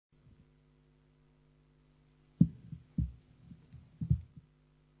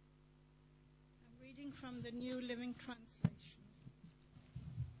Reading from the New Living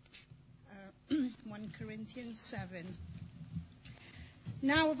Translation, 1 Corinthians 7.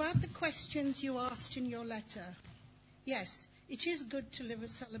 Now about the questions you asked in your letter. Yes, it is good to live a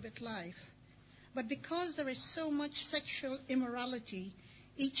celibate life, but because there is so much sexual immorality,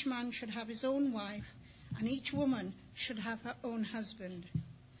 each man should have his own wife, and each woman should have her own husband.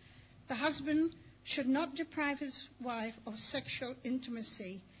 The husband should not deprive his wife of sexual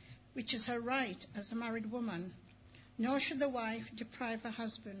intimacy, which is her right as a married woman, nor should the wife deprive her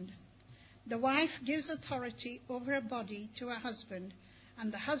husband. The wife gives authority over her body to her husband,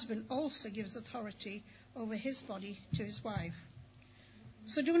 and the husband also gives authority over his body to his wife.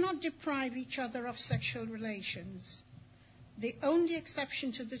 So do not deprive each other of sexual relations. The only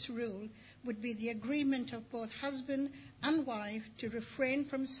exception to this rule would be the agreement of both husband and wife to refrain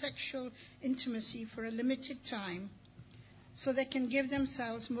from sexual intimacy for a limited time, so they can give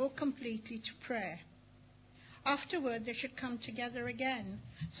themselves more completely to prayer. Afterward, they should come together again,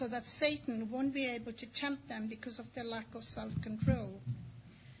 so that Satan won't be able to tempt them because of their lack of self-control.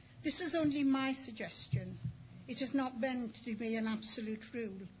 This is only my suggestion. It is not meant to be an absolute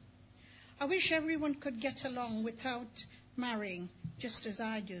rule. I wish everyone could get along without marrying, just as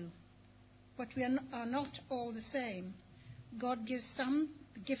I do. But we are not all the same. God gives some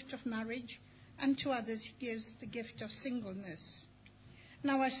the gift of marriage, and to others he gives the gift of singleness.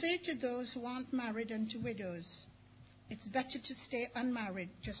 Now I say to those who aren't married and to widows, it's better to stay unmarried,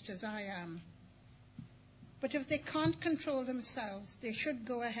 just as I am. But if they can't control themselves, they should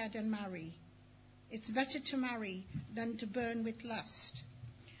go ahead and marry. It's better to marry than to burn with lust.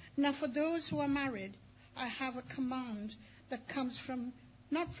 Now for those who are married, I have a command that comes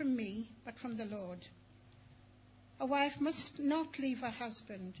not from me, but from the Lord. A wife must not leave her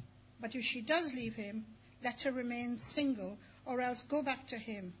husband, but if she does leave him, let her remain single, or else go back to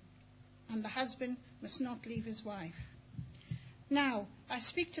him. And the husband must not leave his wife. Now, I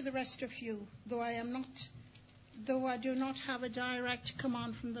speak to the rest of you, though I do not have a direct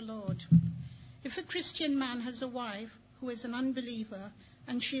command from the Lord. If a Christian man has a wife who is an unbeliever,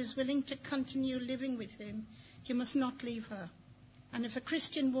 and she is willing to continue living with him, he must not leave her. And if a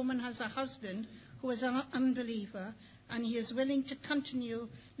Christian woman has a husband who is an unbeliever, and he is willing to continue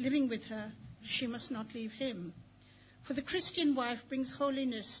living with her, she must not leave him. For the Christian wife brings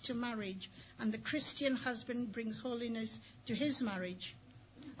holiness to marriage, and the Christian husband brings holiness to his marriage.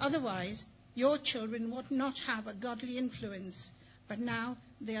 Otherwise, your children would not have a godly influence, but now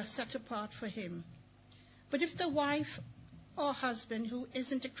they are set apart for him. But if the wife or husband who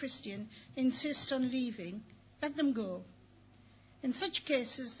isn't a Christian insist on leaving, let them go. In such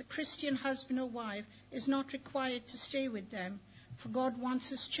cases, the Christian husband or wife is not required to stay with them, for God wants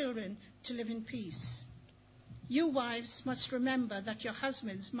his children to live in peace. You wives must remember that your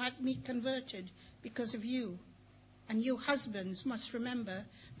husbands might be converted because of you, and you husbands must remember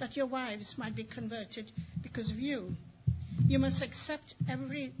that your wives might be converted because of you. You must accept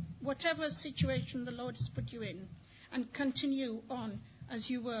whatever situation the Lord has put you in, and continue on as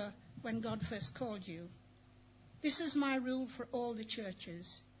you were when God first called you. This is my rule for all the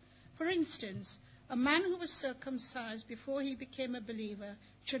churches. For instance, a man who was circumcised before he became a believer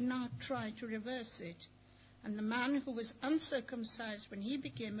should not try to reverse it. And the man who was uncircumcised when he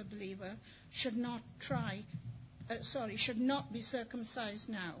became a believer should not be circumcised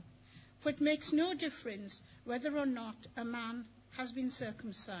now. For it makes no difference whether or not a man has been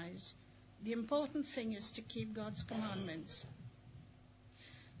circumcised. The important thing is to keep God's commandments.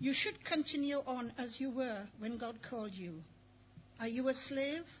 You should continue on as you were when God called you. Are you a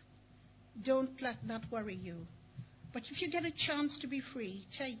slave? Don't let that worry you. But if you get a chance to be free,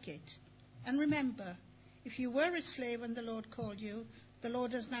 take it. And remember, if you were a slave when the Lord called you, the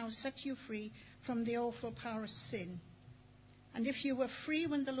Lord has now set you free from the awful power of sin. And if you were free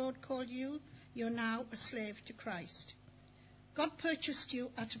when the Lord called you, you're now a slave to Christ. God purchased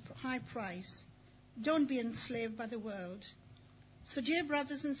you at a high price. Don't be enslaved by the world. So, dear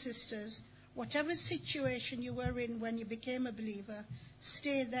brothers and sisters, whatever situation you were in when you became a believer,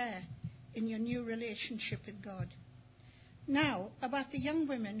 stay there in your new relationship with God. Now, about the young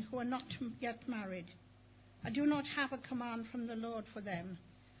women who are not yet married. I do not have a command from the Lord for them,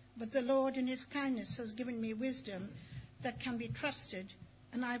 but the Lord in his kindness has given me wisdom that can be trusted,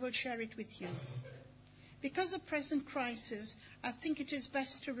 and I will share it with you. Because of present crisis, I think it is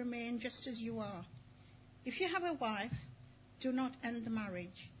best to remain just as you are. If you have a wife, do not end the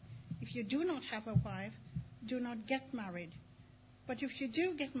marriage. If you do not have a wife, do not get married. But if you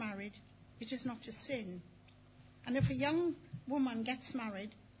do get married, it is not a sin. And if a young woman gets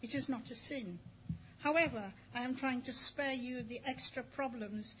married, it is not a sin. However, I am trying to spare you the extra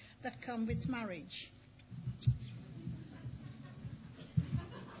problems that come with marriage.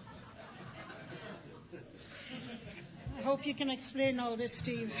 I hope you can explain all this,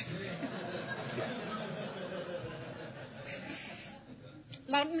 Steve.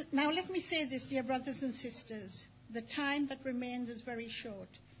 Now let me say this, dear brothers and sisters. The time that remains is very short.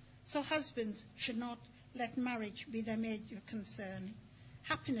 So husbands should not let marriage be their major concern.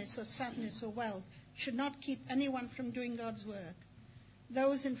 Happiness or sadness or wealth should not keep anyone from doing God's work.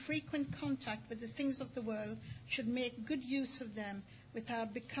 Those in frequent contact with the things of the world should make good use of them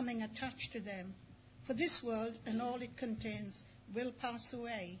without becoming attached to them. For this world and all it contains will pass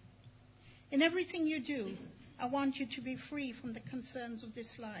away. In everything you do, I want you to be free from the concerns of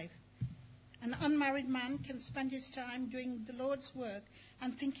this life. An unmarried man can spend his time doing the Lord's work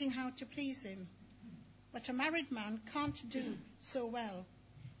and thinking how to please him. But a married man can't do so well.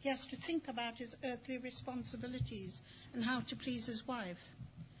 He has to think about his earthly responsibilities and how to please his wife.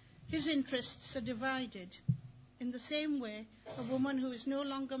 His interests are divided. In the same way, a woman who is no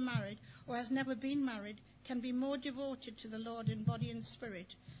longer married or has never been married can be more devoted to the Lord in body and spirit,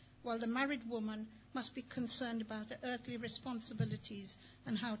 while the married woman must be concerned about her earthly responsibilities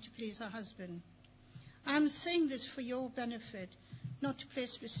and how to please her husband. I am saying this for your benefit, not to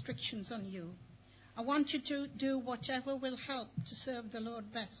place restrictions on you. I want you to do whatever will help to serve the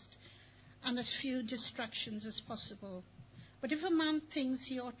Lord best and as few distractions as possible. But if a man thinks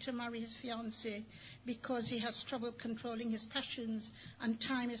he ought to marry his fiancée because he has trouble controlling his passions and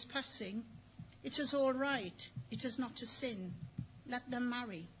time is passing, it is all right. It is not a sin. Let them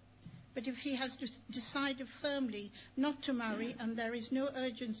marry. But if he has decided firmly not to marry and there is no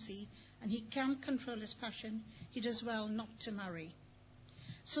urgency and he can't control his passion, he does well not to marry.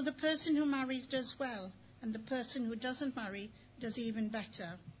 So the person who marries does well, and the person who doesn't marry does even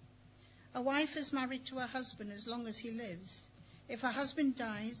better. A wife is married to her husband as long as he lives. If her husband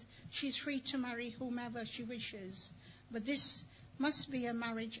dies, she is free to marry whomever she wishes. But this must be a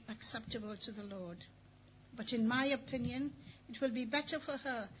marriage acceptable to the Lord. But in my opinion, it will be better for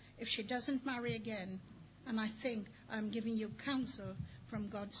her if she doesn't marry again. And I think I'm giving you counsel from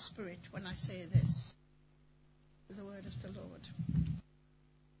God's Spirit when I say this. The word of the Lord.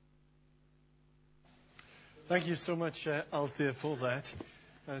 Thank you so much, Althea, for that.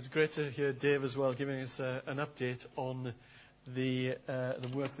 And it's great to hear Dave as well giving us an update on the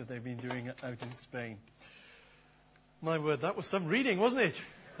work that they've been doing out in Spain. My word, that was some reading, wasn't it?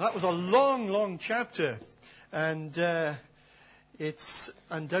 That was a long, long chapter. And it's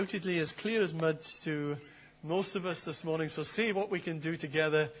undoubtedly as clear as mud to most of us this morning. So see what we can do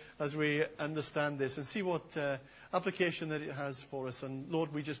together as we understand this and see what application that it has for us. And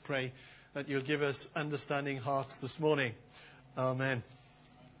Lord, we just pray that you'll give us understanding hearts this morning. Amen.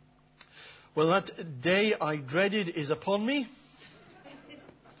 Well, that day I dreaded is upon me.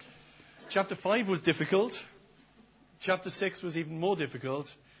 Chapter 5 was difficult. Chapter 6 was even more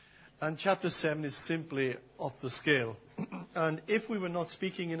difficult. And chapter 7 is simply off the scale. And if we were not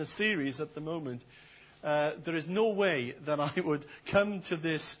speaking in a series at the moment, there is no way that I would come to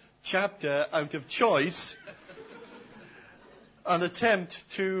this chapter out of choice and attempt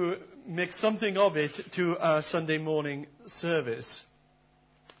to make something of it to our Sunday morning service.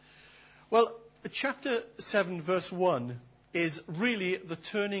 Well, chapter 7, verse 1 is really the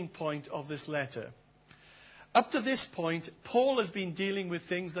turning point of this letter. Up to this point, Paul has been dealing with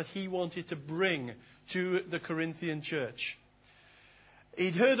things that he wanted to bring to the Corinthian church.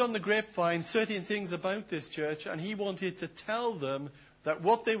 He'd heard on the grapevine certain things about this church, and he wanted to tell them that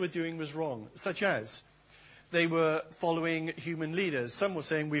what they were doing was wrong, such as they were following human leaders. Some were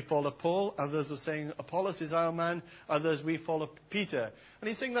saying, we follow Paul. Others were saying, Apollos is our man. Others, we follow Peter. And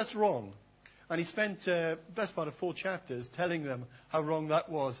he's saying that's wrong. And he spent the best part of 4 chapters telling them how wrong that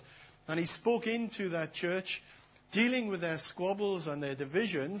was. And he spoke into that church, dealing with their squabbles and their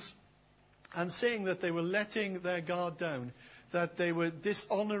divisions, and saying that they were letting their guard down, that they were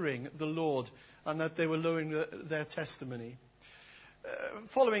dishonouring the Lord, and that they were lowering their testimony.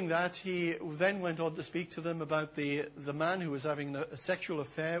 Following that, he then went on to speak to them about the man who was having a sexual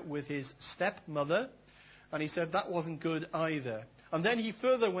affair with his stepmother, and he said that wasn't good either. And then he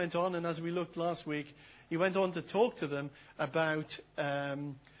further went on, and as we looked last week, he went on to talk to them about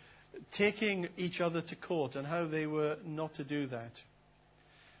taking each other to court and how they were not to do that,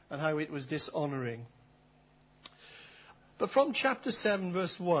 and how it was dishonouring. But from chapter 7,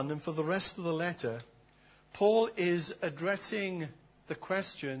 verse 1, and for the rest of the letter, Paul is addressing the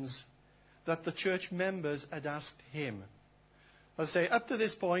questions that the church members had asked him. I say, up to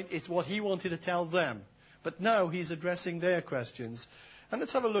this point, it's what he wanted to tell them. But now he's addressing their questions. And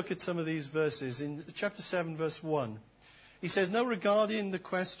let's have a look at some of these verses. In chapter 7, verse 1, he says, "Now regarding the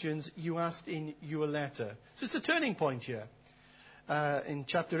questions you asked in your letter." So it's a turning point here. In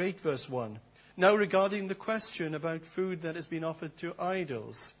chapter 8, verse 1. "Now regarding the question about food that has been offered to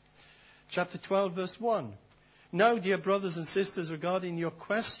idols." Chapter 12, verse 1. "Now, dear brothers and sisters, regarding your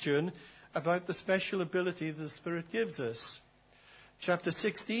question about the special ability the Spirit gives us." Chapter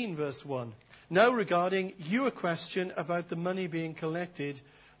 16, verse 1. "Now regarding your question about the money being collected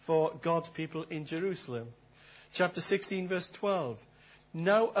for God's people in Jerusalem." Chapter 16, verse 12.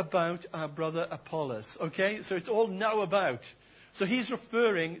 "Now about our brother Apollos." Okay, so it's all now about. So he's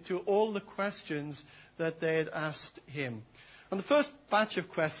referring to all the questions that they had asked him. And the first batch of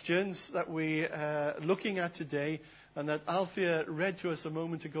questions that we're looking at today, and that Althea read to us a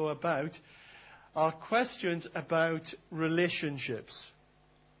moment ago about, are questions about relationships.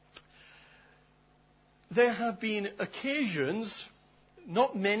 There have been occasions,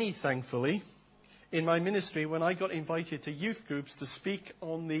 not many thankfully, in my ministry when I got invited to youth groups to speak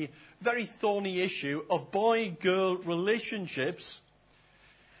on the very thorny issue of boy-girl relationships.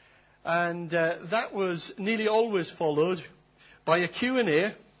 And that was nearly always followed by a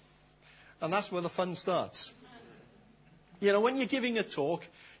Q&A, and that's where the fun starts. You know, when you're giving a talk,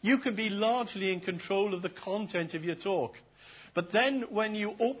 you can be largely in control of the content of your talk. But then when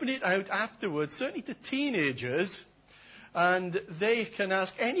you open it out afterwards, certainly to teenagers, and they can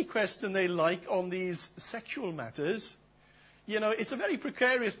ask any question they like on these sexual matters, you know, it's a very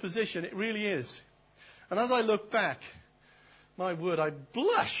precarious position. It really is. And as I look back, my word, I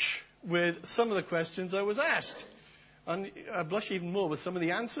blush with some of the questions I was asked. And I blush even more with some of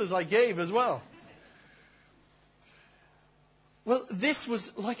the answers I gave as well. Well, this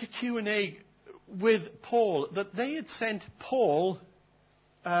was like a Q&A with Paul, that they had sent Paul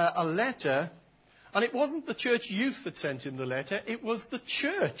a letter. And it wasn't the church youth that sent him the letter, it was the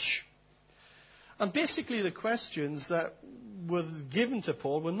church. And basically the questions that were given to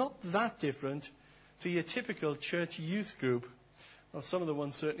Paul were not that different to your typical church youth group. Well, some of the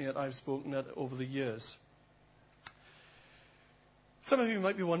ones certainly that I've spoken at over the years. Some of you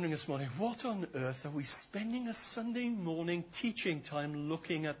might be wondering this morning, what on earth are we spending a Sunday morning teaching time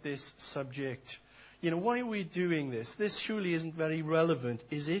looking at this subject? You know, why are we doing this? This surely isn't very relevant,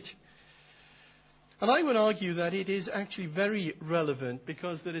 is it? And I would argue that it is actually very relevant,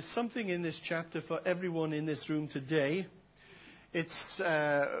 because there is something in this chapter for everyone in this room today. It's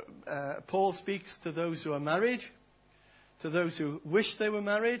Paul speaks to those who are married, to those who wish they were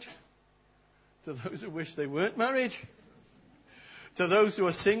married, to those who wish they weren't married, to those who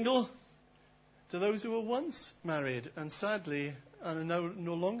are single, to those who were once married and sadly are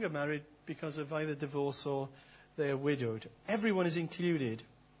no longer married because of either divorce or they are widowed. Everyone is included.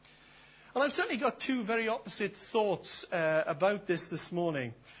 And I've certainly got two very opposite thoughts about this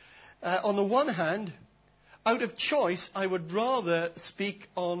morning. On the one hand, out of choice, I would rather speak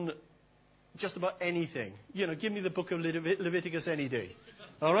on just about anything. You know, give me the book of Leviticus any day.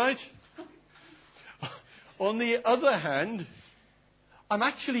 All right? On the other hand, I'm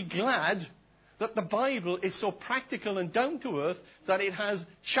actually glad that the Bible is so practical and down to earth that it has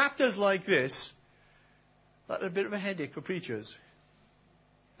chapters like this that are a bit of a headache for preachers.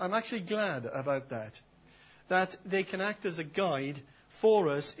 I'm actually glad about that. That they can act as a guide for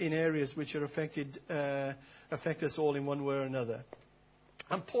us in areas which are affect us all in one way or another.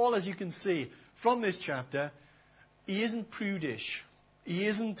 And Paul, as you can see from this chapter, he isn't prudish. He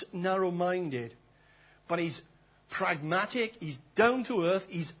isn't narrow-minded. But he's pragmatic, he's down to earth,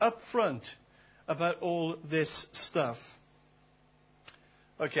 he's upfront about all this stuff.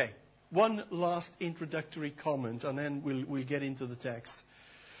 Okay, one last introductory comment, and then we'll get into the text.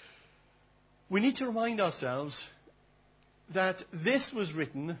 We need to remind ourselves that this was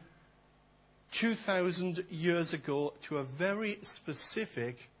written 2,000 years ago to a very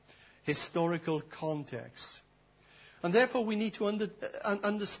specific historical context. And therefore we need to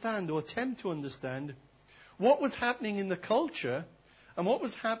understand, or attempt to understand, what was happening in the culture and what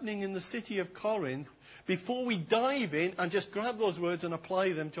was happening in the city of Corinth before we dive in and just grab those words and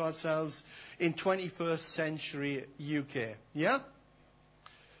apply them to ourselves in 21st century UK. Yeah?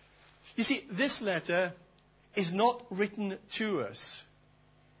 You see, this letter is not written to us,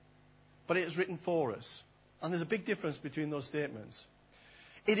 but it is written for us. And there's a big difference between those statements.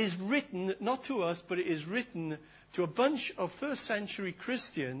 It is written not to us, but it is written to a bunch of first century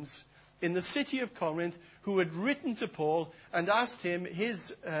Christians in the city of Corinth who had written to Paul and asked him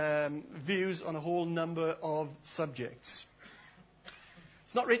his views on a whole number of subjects.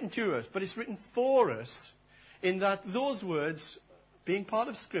 It's not written to us, but it's written for us, in that those words, being part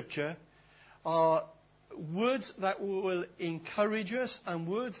of Scripture, are words that will encourage us and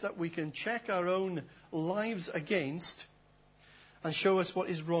words that we can check our own lives against and show us what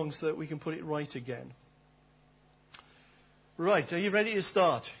is wrong so that we can put it right again. Right, are you ready to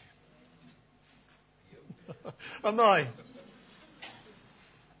start? Am I?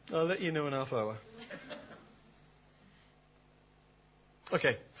 I'll let you know in half hour.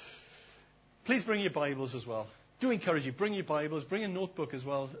 Okay. Please bring your Bibles as well. Do encourage you, bring your Bibles, bring a notebook as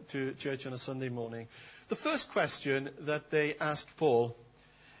well to church on a Sunday morning. The first question that they ask Paul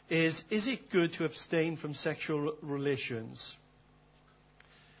is it good to abstain from sexual relations?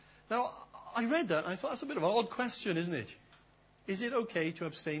 Now, I read that and I thought that's a bit of an odd question, isn't it? Is it okay to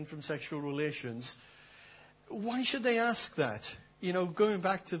abstain from sexual relations? Why should they ask that? You know, going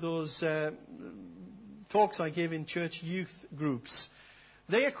back to those talks I gave in church youth groups,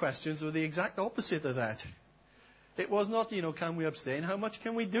 their questions were the exact opposite of that. It was not, can we abstain? How much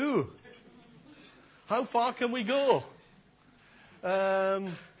can we do? How far can we go?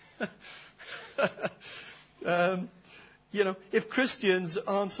 If Christians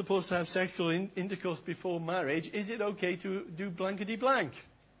aren't supposed to have sexual intercourse before marriage, is it okay to do blankety blank?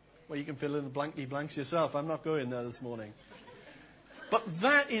 Well, you can fill in the blankety blanks yourself. I'm not going there this morning. But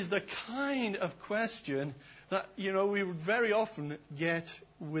that is the kind of question that, we would very often get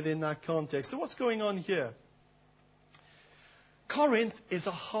within that context. So what's going on here? Corinth is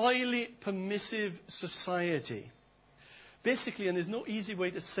a highly permissive society. Basically, and there's no easy way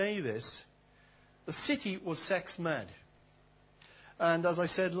to say this, the city was sex mad. And as I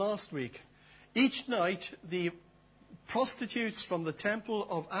said last week, each night the prostitutes from the temple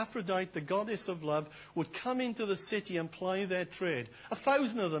of Aphrodite, the goddess of love, would come into the city and ply their trade.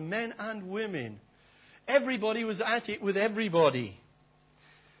 1,000 of them, men and women. Everybody was at it with everybody.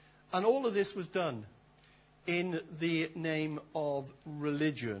 And all of this was done in the name of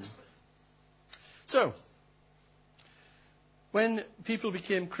religion. So, when people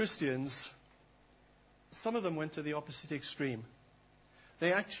became Christians, some of them went to the opposite extreme.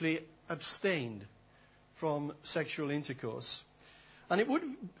 They actually abstained from sexual intercourse. And it would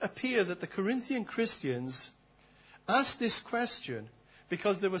appear that the Corinthian Christians asked this question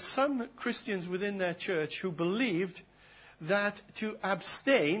because there were some Christians within their church who believed that to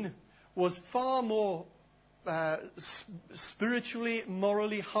abstain was far more spiritually,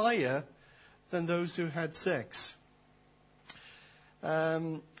 morally higher than those who had sex.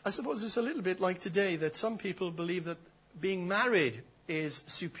 I suppose it's a little bit like today that some people believe that being married is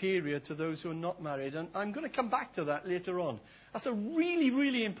superior to those who are not married. And I'm going to come back to that later on. That's a really,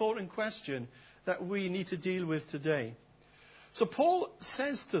 really important question that we need to deal with today. So Paul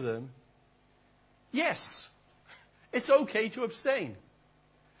says to them, yes, it's okay to abstain.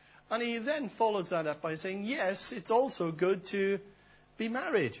 And he then follows that up by saying, yes, it's also good to be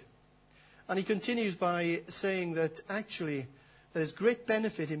married. And he continues by saying that actually there's great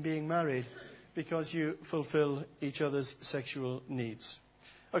benefit in being married because you fulfill each other's sexual needs.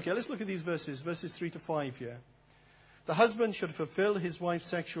 Okay, let's look at these verses 3 to 5 here. The husband should fulfill his wife's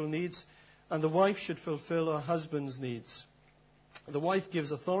sexual needs, and the wife should fulfill her husband's needs. The wife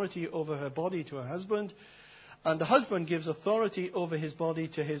gives authority over her body to her husband, and the husband gives authority over his body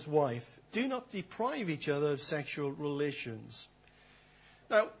to his wife. Do not deprive each other of sexual relations.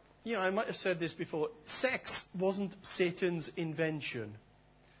 Now, I might have said this before. Sex wasn't Satan's invention.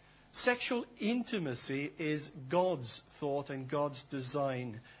 Sexual intimacy is God's thought and God's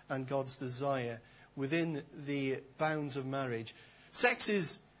design and God's desire within the bounds of marriage. Sex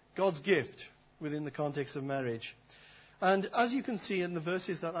is God's gift within the context of marriage. And as you can see in the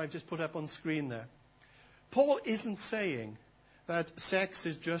verses that I've just put up on screen there, Paul isn't saying that sex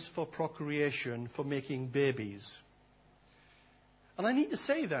is just for procreation, for making babies. And I need to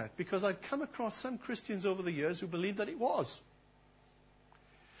say that because I've come across some Christians over the years who believe that it was.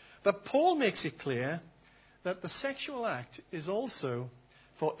 But Paul makes it clear that the sexual act is also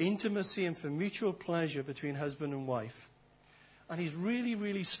for intimacy and for mutual pleasure between husband and wife. And he's really,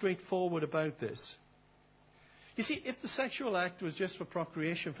 really straightforward about this. You see, if the sexual act was just for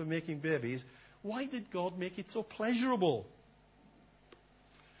procreation, for making babies, why did God make it so pleasurable?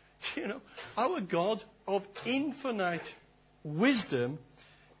 Our God of infinite wisdom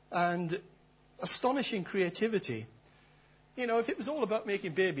and astonishing creativity, if it was all about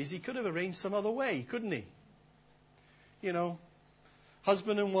making babies, he could have arranged some other way, couldn't he?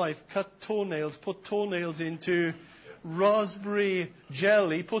 Husband and wife cut toenails, put toenails into raspberry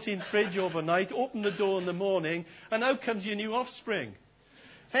jelly, put in fridge overnight, open the door in the morning, and out comes your new offspring.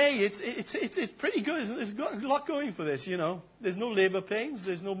 Hey, it's pretty good. There's got a lot going for this, There's no labor pains.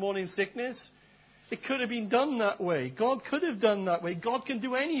 There's no morning sickness. It could have been done that way. God could have done that way. God can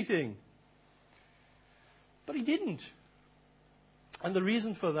do anything. But he didn't. And the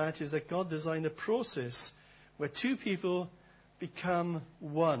reason for that is that God designed a process where two people become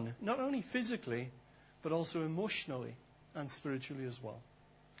one, not only physically, but also emotionally and spiritually as well.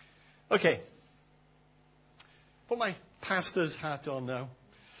 Okay. Put my pastor's hat on now.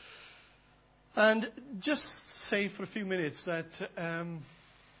 And just say for a few minutes that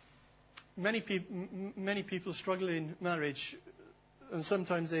many people struggle in marriage, and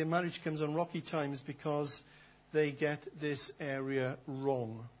sometimes their marriage comes on rocky times because they get this area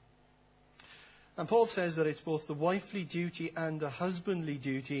wrong. And Paul says that it's both the wifely duty and the husbandly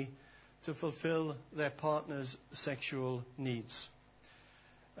duty to fulfill their partner's sexual needs.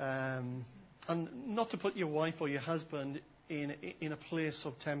 And not to put your wife or your husband in a place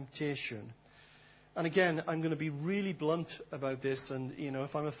of temptation. And again, I'm going to be really blunt about this, and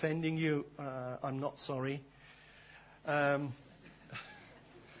if I'm offending you, I'm not sorry. I'm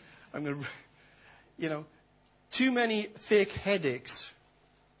going to, too many fake headaches,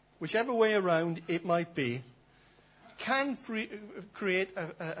 whichever way around it might be, can create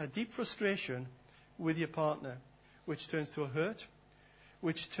a deep frustration with your partner, which turns to a hurt,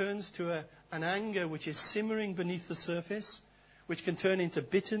 which turns to an anger which is simmering beneath the surface, which can turn into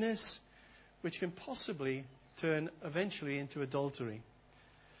bitterness, which can possibly turn eventually into adultery.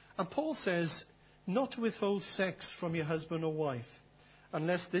 And Paul says not to withhold sex from your husband or wife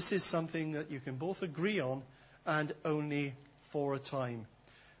unless this is something that you can both agree on and only for a time.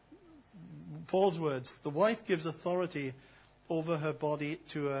 Paul's words, the wife gives authority over her body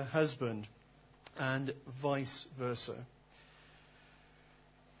to her husband and vice versa.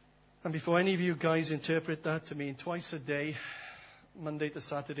 And before any of you guys interpret that to mean twice a day, Monday to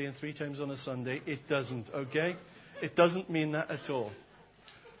Saturday and 3 times on a Sunday, it doesn't, okay? It doesn't mean that at all.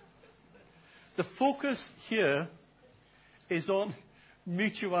 The focus here is on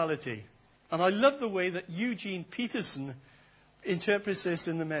mutuality. And I love the way that Eugene Peterson interprets this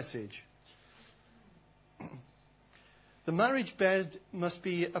in the Message. The marriage bed must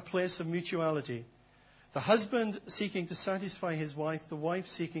be a place of mutuality. The husband seeking to satisfy his wife, the wife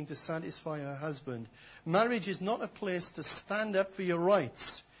seeking to satisfy her husband. Marriage is not a place to stand up for your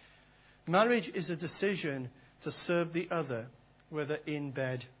rights. Marriage is a decision to serve the other, whether in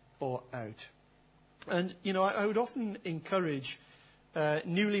bed or out. And, I would often encourage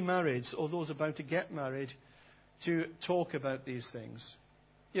newly married or those about to get married to talk about these things.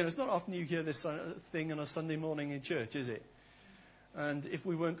 It's not often you hear this thing on a Sunday morning in church, is it? And if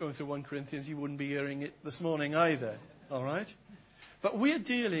we weren't going through 1 Corinthians, you wouldn't be hearing it this morning either. All right? But we're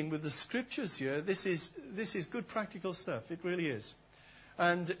dealing with the scriptures here. This is good practical stuff. It really is.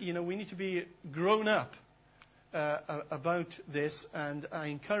 And, we need to be grown up about this. And I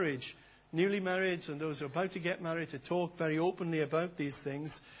encourage newly marrieds and those who are about to get married to talk very openly about these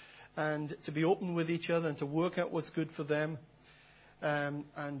things and to be open with each other and to work out what's good for them.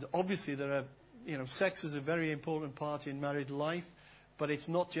 And obviously there are, sex is a very important part in married life. But it's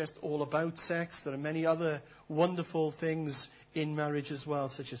not just all about sex. There are many other wonderful things in marriage as well,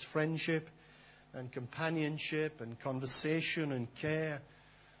 such as friendship and companionship and conversation and care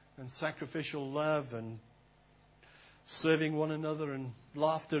and sacrificial love and serving one another and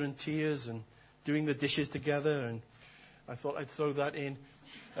laughter and tears and doing the dishes together. And I thought I'd throw that in.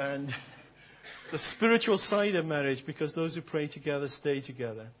 And the spiritual side of marriage, because those who pray together stay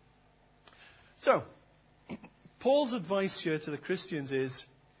together. So, Paul's advice here to the Christians is,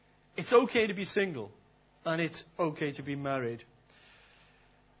 it's okay to be single, and it's okay to be married.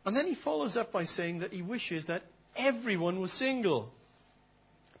 And then he follows up by saying that he wishes that everyone was single,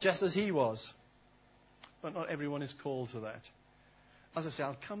 just as he was. But not everyone is called to that. As I say,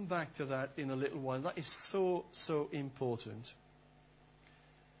 I'll come back to that in a little while. That is so, so important.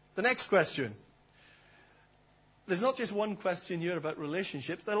 The next question. There's not just one question here about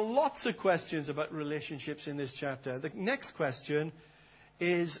relationships. There are lots of questions about relationships in this chapter. The next question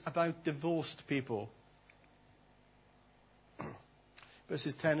is about divorced people.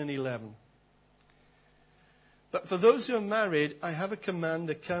 Verses 10 and 11. But for those who are married, I have a command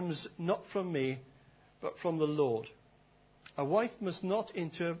that comes not from me, but from the Lord. A wife must not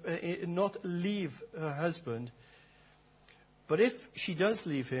leave her husband, but if she does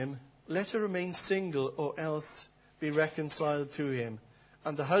leave him, let her remain single or else be reconciled to him.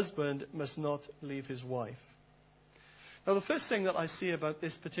 And the husband must not leave his wife. Now, the first thing that I see about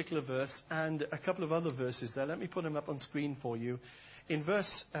this particular verse and a couple of other verses there, let me put them up on screen for you. In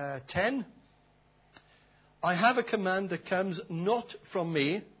verse 10, I have a command that comes not from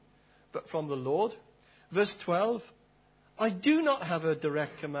me, but from the Lord. Verse 12, I do not have a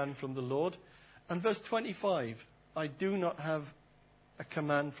direct command from the Lord. And verse 25, I do not have a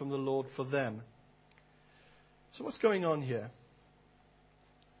command from the Lord for them. So what's going on here?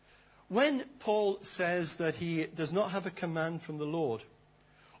 When Paul says that he does not have a command from the Lord,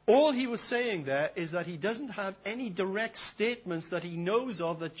 all he was saying there is that he doesn't have any direct statements that he knows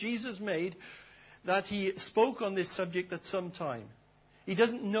of that Jesus made, that he spoke on this subject at some time. He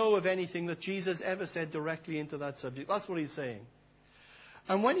doesn't know of anything that Jesus ever said directly into that subject. That's what he's saying.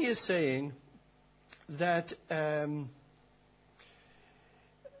 And when he is saying that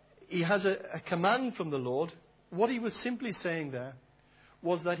he has a command from the Lord, what he was simply saying there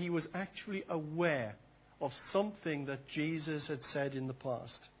was that he was actually aware of something that Jesus had said in the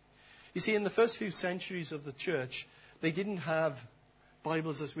past. You see, in the first few centuries of the church, they didn't have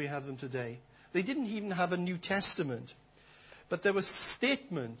Bibles as we have them today. They didn't even have a New Testament. But there were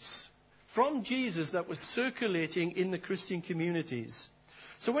statements from Jesus that were circulating in the Christian communities.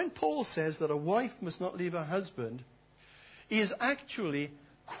 So when Paul says that a wife must not leave her husband, he is actually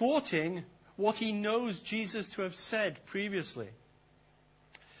quoting what he knows Jesus to have said previously.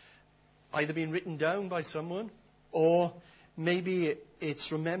 Either been written down by someone, or maybe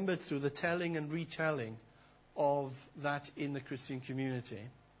it's remembered through the telling and retelling of that in the Christian community.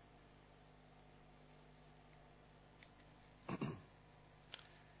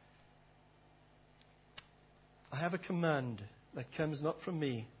 I have a command that comes not from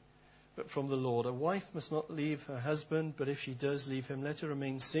me, but from the Lord. A wife must not leave her husband, but if she does leave him, let her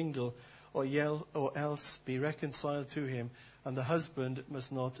remain single, or else be reconciled to him, and the husband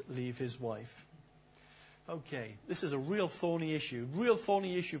must not leave his wife. Okay, this is a real thorny issue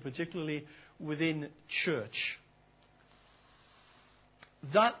particularly within church.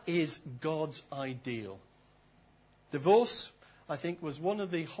 That is God's ideal. Divorce, I think, was one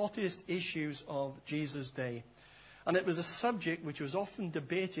of the hottest issues of Jesus' day. And it was a subject which was often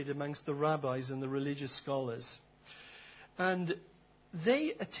debated amongst the rabbis and the religious scholars. And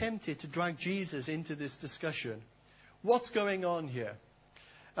they attempted to drag Jesus into this discussion. What's going on here?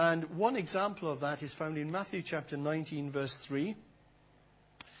 And one example of that is found in Matthew chapter 19, verse 3.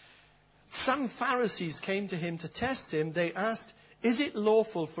 Some Pharisees came to him to test him. They asked, "Is it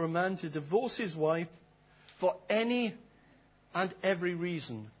lawful for a man to divorce his wife for any and every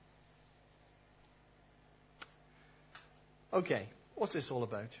reason?" Okay, what's this all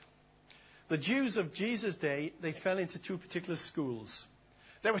about? The Jews of Jesus' day, they fell into two particular schools.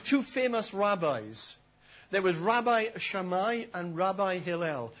 There were two famous rabbis. There was Rabbi Shammai and Rabbi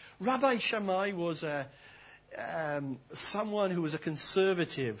Hillel. Rabbi Shammai was someone who was a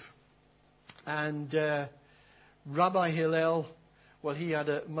conservative. And Rabbi Hillel, well, he had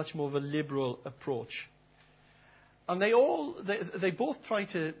a much more of a liberal approach. And they both tried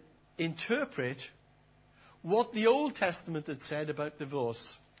to interpret what the Old Testament had said about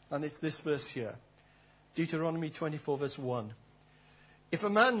divorce. And it's this verse here. Deuteronomy 24, verse 1. If a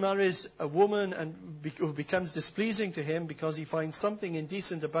man marries a woman who becomes displeasing to him because he finds something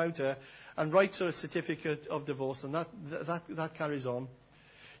indecent about her and writes her a certificate of divorce, and that carries on.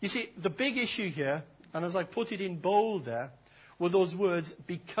 You see, the big issue here, and as I put it in bold there, were those words,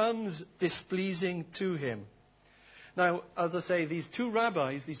 becomes displeasing to him. Now, as I say, these two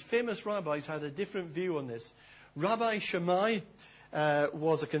rabbis, these famous rabbis, had a different view on this. Rabbi Shammai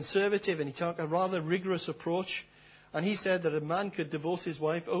was a conservative, and he took a rather rigorous approach. And he said that a man could divorce his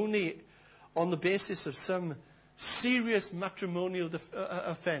wife only on the basis of some serious matrimonial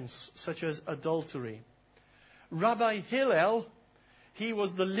offense, such as adultery. Rabbi Hillel, he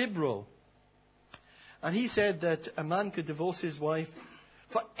was the liberal. And he said that a man could divorce his wife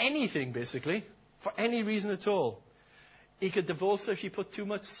for anything, basically, for any reason at all. He could divorce her if she put too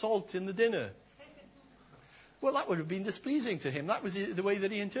much salt in the dinner. Well, that would have been displeasing to him. That was the way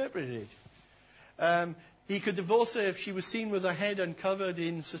that he interpreted it. He could divorce her if she was seen with her head uncovered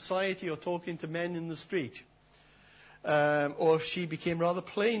in society or talking to men in the street. Or if she became rather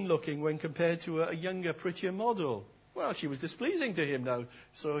plain looking when compared to a younger, prettier model. Well, she was displeasing to him now,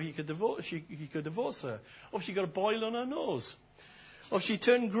 so he could divorce her. Or if she got a boil on her nose. Or if she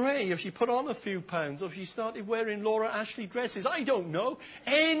turned grey, if she put on a few pounds, or if she started wearing Laura Ashley dresses. I don't know.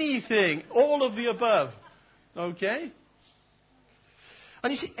 Anything. All of the above. Okay?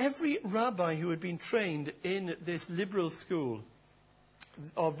 And you see, every rabbi who had been trained in this liberal school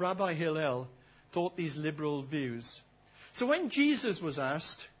of Rabbi Hillel taught these liberal views. So when Jesus was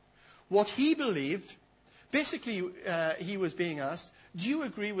asked what he believed, basically he was being asked, do you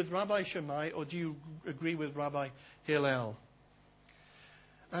agree with Rabbi Shammai or do you agree with Rabbi Hillel?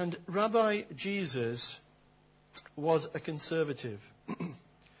 And Rabbi Jesus was a conservative.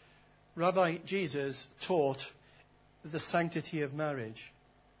 Rabbi Jesus taught the sanctity of marriage.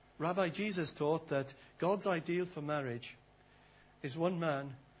 Rabbi Jesus taught that God's ideal for marriage is one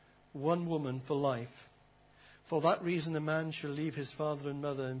man, one woman for life. For that reason, a man shall leave his father and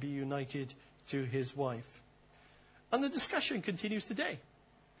mother and be united to his wife. And the discussion continues today.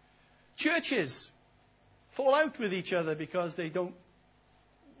 Churches fall out with each other because they don't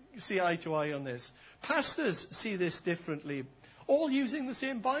see eye to eye on this. Pastors see this differently, all using the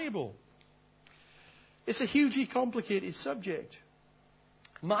same Bible. It's a hugely complicated subject.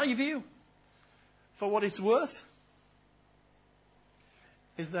 My view, for what it's worth,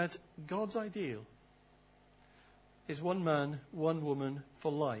 is that God's ideal is one man, one woman for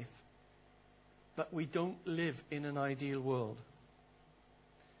life. But we don't live in an ideal world.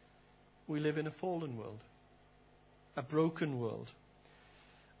 We live in a fallen world, a broken world.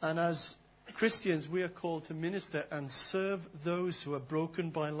 And as Christians, we are called to minister and serve those who are broken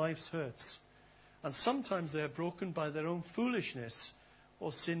by life's hurts. And sometimes they are broken by their own foolishness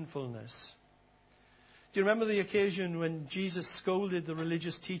or sinfulness. Do you remember the occasion when Jesus scolded the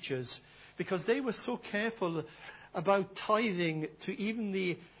religious teachers because they were so careful about tithing to even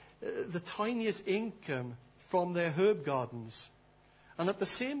the tiniest income from their herb gardens? And at the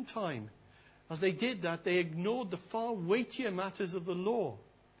same time, as they did that, they ignored the far weightier matters of the law,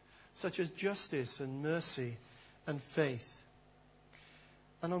 such as justice and mercy and faith.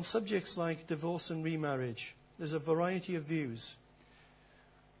 And on subjects like divorce and remarriage, there's a variety of views.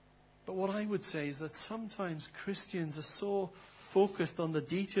 But what I would say is that sometimes Christians are so focused on the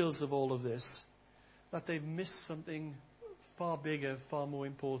details of all of this that they've missed something far bigger, far more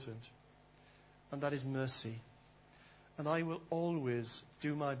important. And that is mercy. And I will always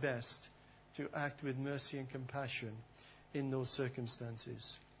do my best to act with mercy and compassion in those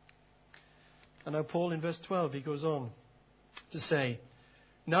circumstances. And now Paul in verse 12, he goes on to say,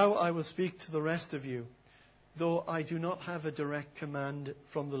 "Now I will speak to the rest of you, though I do not have a direct command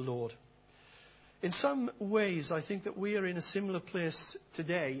from the Lord." In some ways, I think that we are in a similar place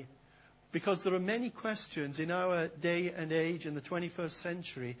today because there are many questions in our day and age in the 21st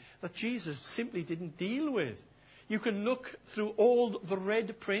century that Jesus simply didn't deal with. You can look through all the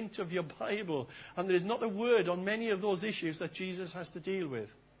red print of your Bible, and there is not a word on many of those issues that Jesus has to deal with.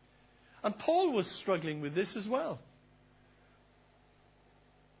 And Paul was struggling with this as well.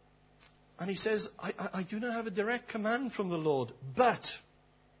 And he says, I do not have a direct command from the Lord, but...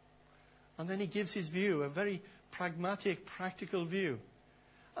 And then he gives his view, a very pragmatic, practical view.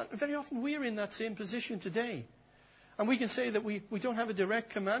 And very often we're in that same position today. And we can say that we don't have a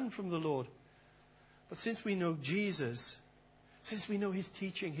direct command from the Lord. But since we know Jesus, since we know his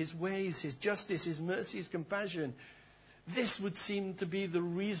teaching, his ways, his justice, his mercy, his compassion, this would seem to be the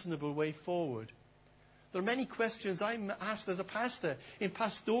reasonable way forward. There are many questions I'm asked as a pastor in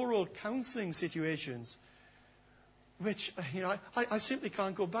pastoral counseling situations, which I simply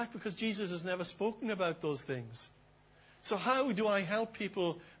can't go back because Jesus has never spoken about those things. So how do I help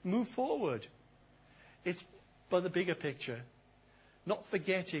people move forward? It's by the bigger picture. Not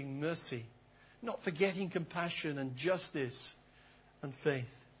forgetting mercy. Not forgetting compassion and justice and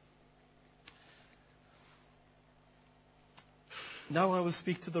faith. "Now I will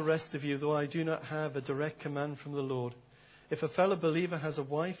speak to the rest of you, though I do not have a direct command from the Lord. If a fellow believer has a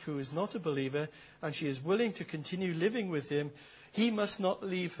wife who is not a believer, and she is willing to continue living with him, he must not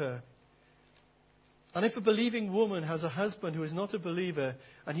leave her. And if a believing woman has a husband who is not a believer,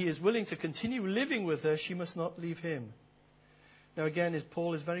 and he is willing to continue living with her, she must not leave him." Now again,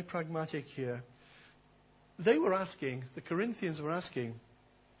 Paul is very pragmatic here. They were asking, the Corinthians were asking,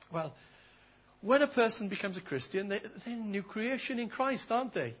 well, when a person becomes a Christian, they're a new creation in Christ,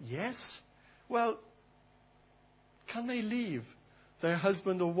 aren't they? Yes. Well, can they leave their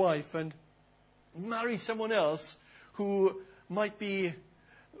husband or wife and marry someone else who might be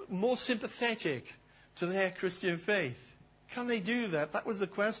more sympathetic to their Christian faith? Can they do that? That was the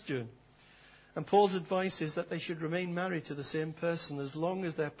question. And Paul's advice is that they should remain married to the same person as long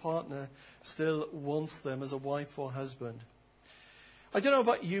as their partner still wants them as a wife or husband. I don't know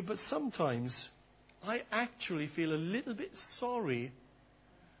about you, but sometimes I actually feel a little bit sorry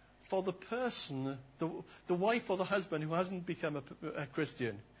for the person, the wife or the husband who hasn't become a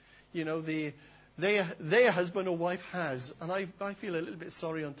Christian. You know, their husband or wife has. And I feel a little bit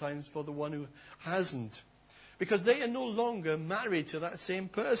sorry on times for the one who hasn't. Because they are no longer married to that same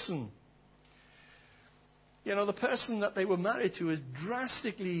person. You know, the person that they were married to has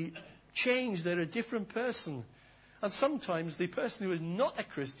drastically changed. They're a different person. And sometimes the person who is not a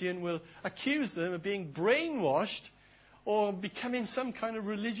Christian will accuse them of being brainwashed or becoming some kind of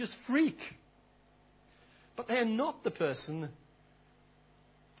religious freak. But they are not the person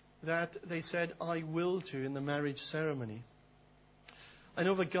that they said, "I will" to in the marriage ceremony. I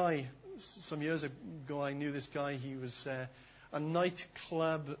know of a guy, some years ago I knew this guy, he was a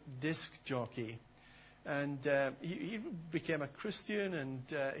nightclub disc jockey. And he became a Christian, and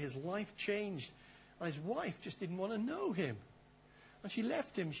his life changed. And his wife just didn't want to know him. And she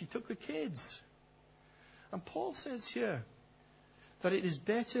left him. She took the kids. And Paul says here that it is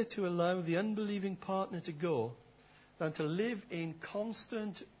better to allow the unbelieving partner to go than to live in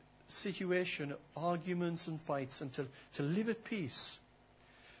constant situation, arguments and fights, and to live at peace.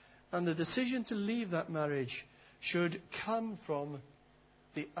 And the decision to leave that marriage should come from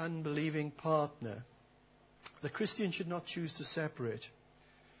the unbelieving partner. The Christian should not choose to separate,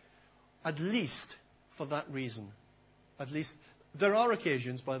 at least for that reason. At least, there are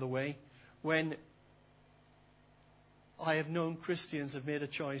occasions, by the way, when I have known Christians have made a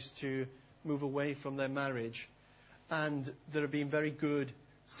choice to move away from their marriage, and there have been very good,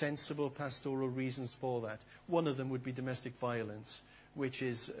 sensible pastoral reasons for that. One of them would be domestic violence, which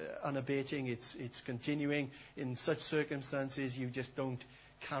is unabating, it's continuing. In such circumstances, you just don't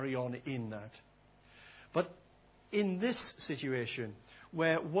carry on in that. But in this situation,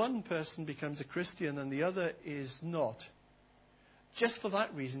 where one person becomes a Christian and the other is not, just for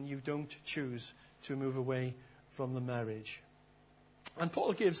that reason, you don't choose to move away from the marriage. And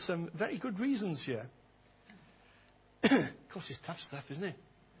Paul gives some very good reasons here. Of course, it's tough stuff, isn't it?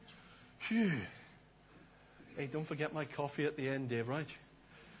 Phew. Hey, don't forget my coffee at the end, Dave, right?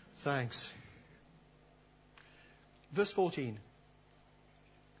 Thanks. Verse 14.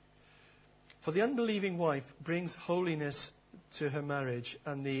 For the unbelieving wife brings holiness to her marriage,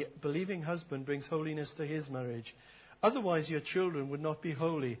 and the believing husband brings holiness to his marriage. Otherwise your children would not be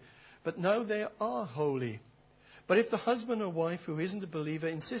holy, but now they are holy. But if the husband or wife who isn't a believer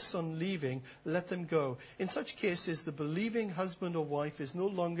insists on leaving, let them go. In such cases, the believing husband or wife is no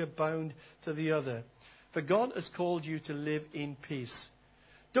longer bound to the other. For God has called you to live in peace.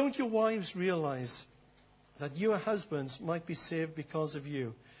 Don't your wives realize that your husbands might be saved because of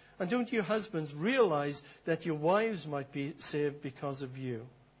you? And don't your husbands realize that your wives might be saved because of you?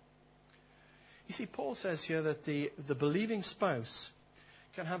 You see, Paul says here that the believing spouse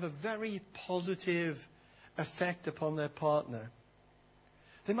can have a very positive effect upon their partner.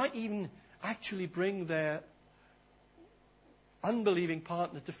 They might even actually bring their unbelieving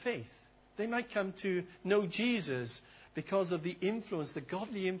partner to faith. They might come to know Jesus because of the influence, the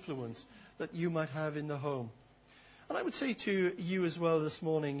godly influence that you might have in the home. And I would say to you as well this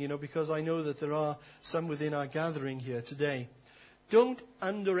morning, because I know that there are some within our gathering here today, don't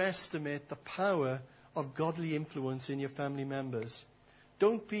underestimate the power of godly influence in your family members.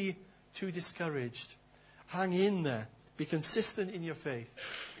 Don't be too discouraged. Hang in there. Be consistent in your faith.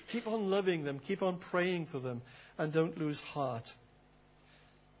 Keep on loving them. Keep on praying for them. And don't lose heart.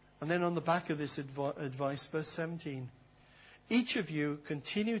 And then on the back of this advice, verse 17. Each of you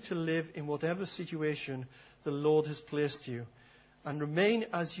continue to live in whatever situation the Lord has placed you, and remain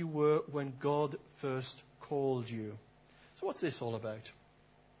as you were when God first called you. So what's this all about?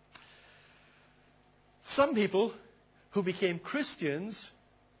 Some people who became Christians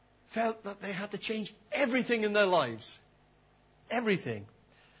felt that they had to change everything in their lives. Everything.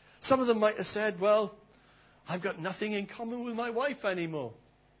 Some of them might have said, well, I've got nothing in common with my wife anymore.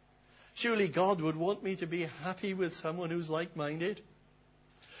 Surely God would want me to be happy with someone who's like-minded.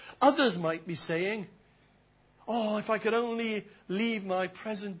 Others might be saying, oh, if I could only leave my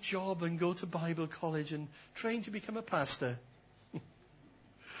present job and go to Bible college and train to become a pastor.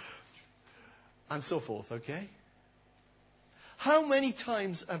 And so forth, okay? How many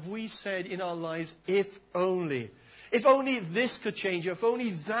times have we said in our lives, if only this could change, if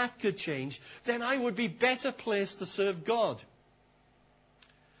only that could change, then I would be better placed to serve God.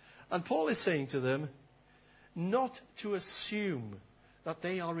 And Paul is saying to them, not to assume that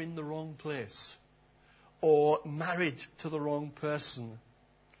they are in the wrong place or married to the wrong person,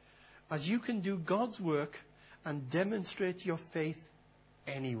 as you can do God's work and demonstrate your faith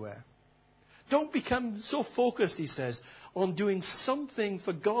anywhere. Don't become so focused, he says, on doing something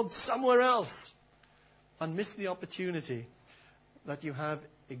for God somewhere else and miss the opportunity that you have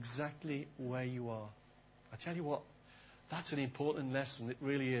exactly where you are. I tell you what, that's an important lesson. It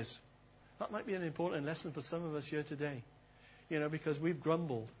really is. That might be an important lesson for some of us here today. Because we've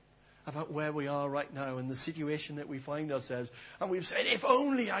grumbled about where we are right now and the situation that we find ourselves. And we've said, if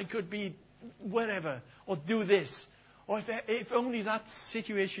only I could be wherever, or do this, or if only that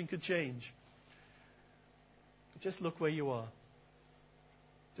situation could change. Just look where you are.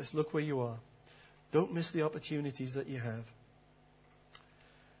 Just look where you are. Don't miss the opportunities that you have.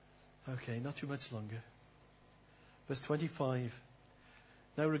 Okay, not too much longer. Verse 25.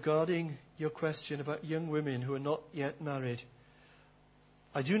 Now regarding your question about young women who are not yet married,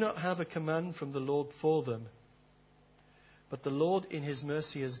 I do not have a command from the Lord for them. But the Lord in his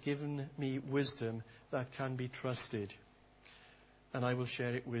mercy has given me wisdom that can be trusted, and I will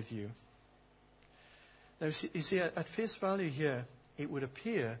share it with you. Now, you see, at face value here, it would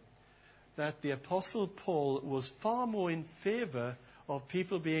appear that the Apostle Paul was far more in favour of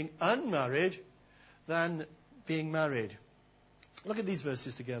people being unmarried than being married. Look at these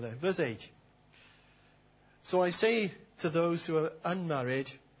verses together. Verse 8. So I say to those who are unmarried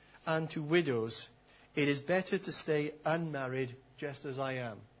and to widows, it is better to stay unmarried just as I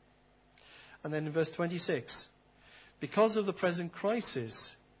am. And then in verse 26, because of the present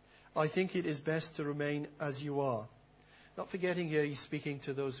crisis, I think it is best to remain as you are. Not forgetting here he's speaking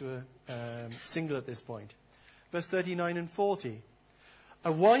to those who are single at this point. Verse 39 and 40.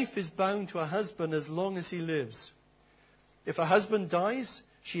 A wife is bound to her husband as long as he lives. If her husband dies,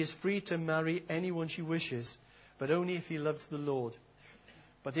 she is free to marry anyone she wishes, but only if he loves the Lord.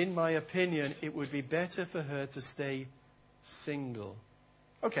 But in my opinion, it would be better for her to stay single.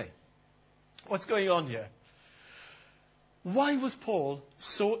 Okay, what's going on here? Why was Paul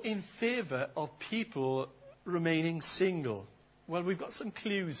so in favour of people remaining single? Well, we've got some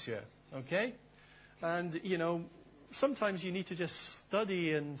clues here, okay? And, sometimes you need to just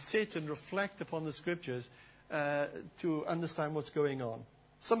study and sit and reflect upon the Scriptures to understand what's going on.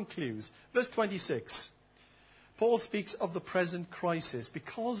 Some clues. Verse 26. Paul speaks of the present crisis.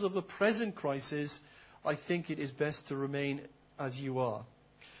 Because of the present crisis, I think it is best to remain as you are.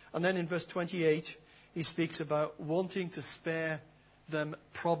 And then in verse 28, he speaks about wanting to spare them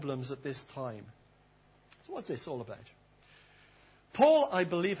problems at this time. So what's this all about? Paul, I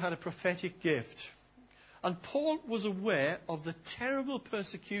believe, had a prophetic gift. And Paul was aware of the terrible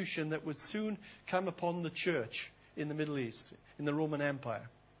persecution that would soon come upon the church in the Middle East, in the Roman Empire.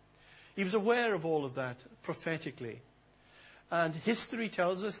 He was aware of all of that prophetically. And history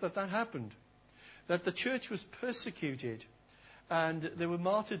tells us that happened. That the church was persecuted. And there were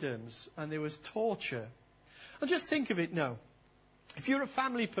martyrdoms. And there was torture. And just think of it now. If you're a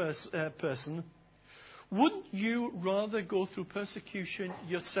family person, wouldn't you rather go through persecution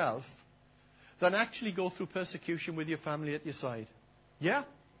yourself than actually go through persecution with your family at your side? Yeah?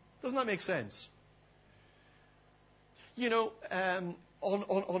 Doesn't that make sense?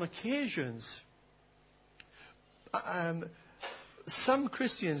 On occasions, some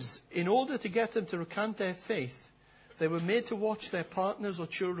Christians, in order to get them to recant their faith, they were made to watch their partners or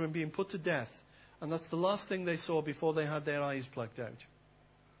children being put to death. And that's the last thing they saw before they had their eyes plucked out.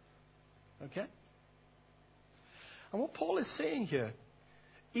 Okay? And what Paul is saying here,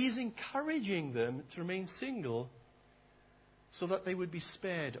 he's encouraging them to remain single so that they would be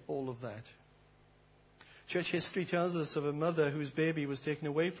spared all of that. Church history tells us of a mother whose baby was taken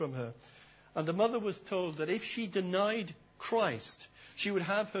away from her. And the mother was told that if she denied Christ, she would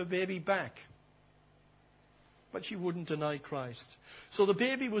have her baby back. But she wouldn't deny Christ. So the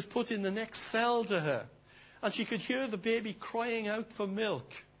baby was put in the next cell to her. And she could hear the baby crying out for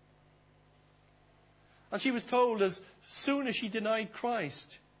milk. And she was told as soon as she denied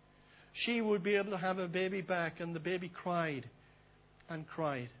Christ, she would be able to have her baby back. And the baby cried and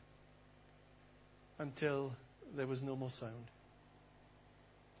cried until there was no more sound.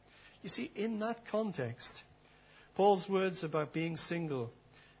 You see, in that context, Paul's words about being single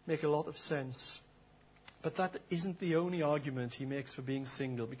make a lot of sense. But that isn't the only argument he makes for being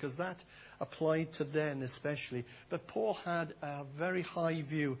single, because that applied to then especially. But Paul had a very high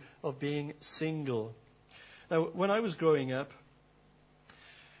view of being single. Now, when I was growing up,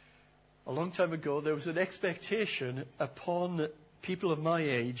 a long time ago, there was an expectation upon people of my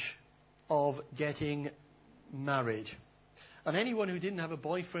age of getting married. And anyone who didn't have a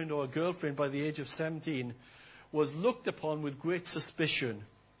boyfriend or a girlfriend by the age of 17 was looked upon with great suspicion.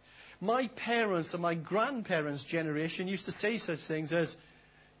 My parents and my grandparents' generation used to say such things as,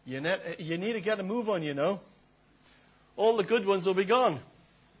 you need to get a move on, All the good ones will be gone.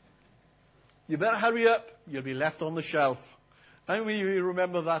 You better hurry up. You'll be left on the shelf. And we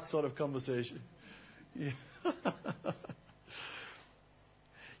remember that sort of conversation.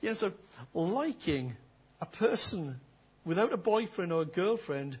 Yeah. So liking a person without a boyfriend or a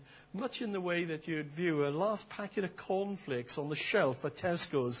girlfriend, much in the way that you'd view a last packet of cornflakes on the shelf at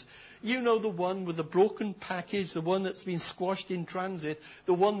Tesco's. The one with the broken package, the one that's been squashed in transit,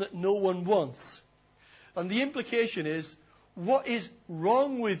 the one that no one wants. And the implication is, what is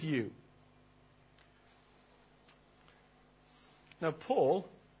wrong with you? Now, Paul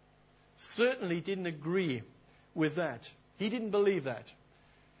certainly didn't agree with that. He didn't believe that.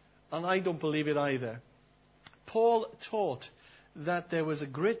 And I don't believe it either. Paul taught that there was a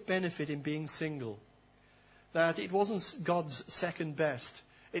great benefit in being single. That it wasn't God's second best.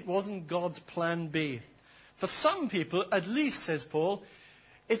 It wasn't God's plan B. For some people, at least, says Paul,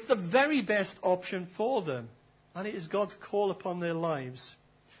 it's the very best option for them. And it is God's call upon their lives.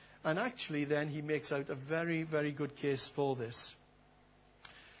 And actually, then, he makes out a very, very good case for this.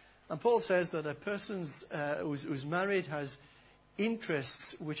 And Paul says that a person who's married has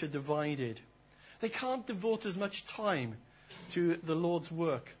interests which are divided. They can't devote as much time to the Lord's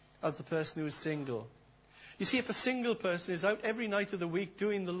work as the person who is single. You see, if a single person is out every night of the week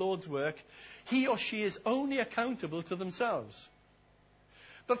doing the Lord's work, he or she is only accountable to themselves.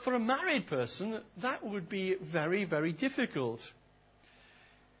 But for a married person, that would be very, very difficult.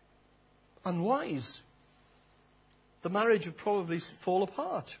 Unwise. The marriage would probably fall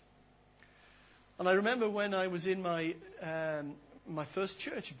apart. And I remember when I was in my first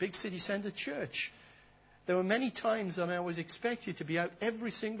church, big city centre church, there were many times that I was expected to be out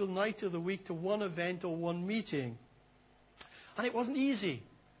every single night of the week to one event or one meeting. And it wasn't easy.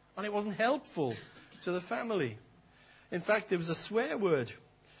 And it wasn't helpful to the family. In fact, there was a swear word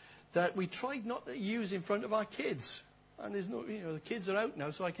that we tried not to use in front of our kids. And there's no, the kids are out now,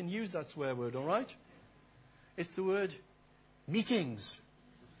 so I can use that swear word, all right? It's the word meetings.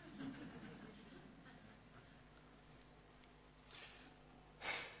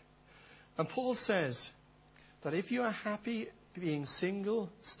 And Paul says that if you are happy being single,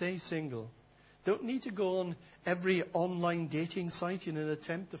 stay single. Don't need to go on every online dating site in an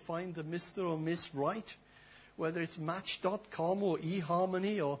attempt to find the Mr. or Miss right. Whether it's Match.com or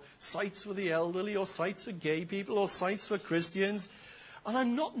eHarmony or sites for the elderly or sites for gay people or sites for Christians. And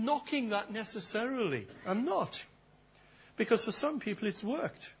I'm not knocking that necessarily. I'm not. Because for some people it's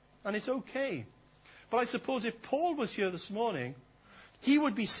worked. And it's okay. But I suppose if Paul was here this morning, he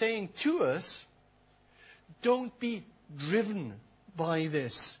would be saying to us, don't be driven by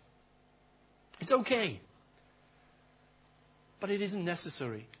this. It's okay. But it isn't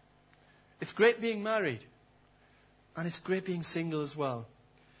necessary. It's great being married. And it's great being single as well.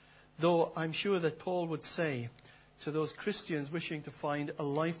 Though I'm sure that Paul would say to those Christians wishing to find a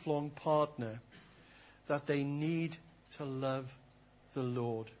lifelong partner that they need to love the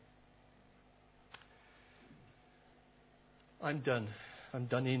Lord. I'm done. I'm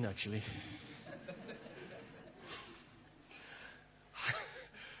done in, actually.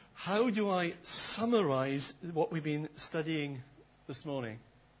 How do I summarize what we've been studying this morning?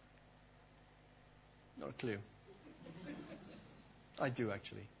 Not a clue. I do,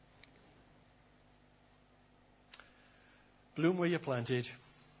 actually. Bloom where you're planted.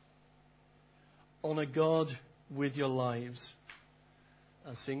 Honour God with your lives.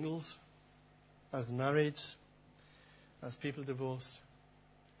 As singles, as marrieds, as people divorced,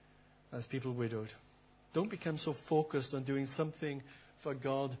 as people widowed. Don't become so focused on doing something for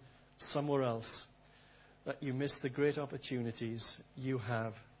God somewhere else that you miss the great opportunities you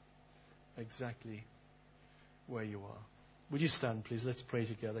have exactly where you are. Would you stand, please? Let's pray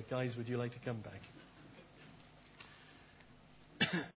together. Guys, would you like to come back?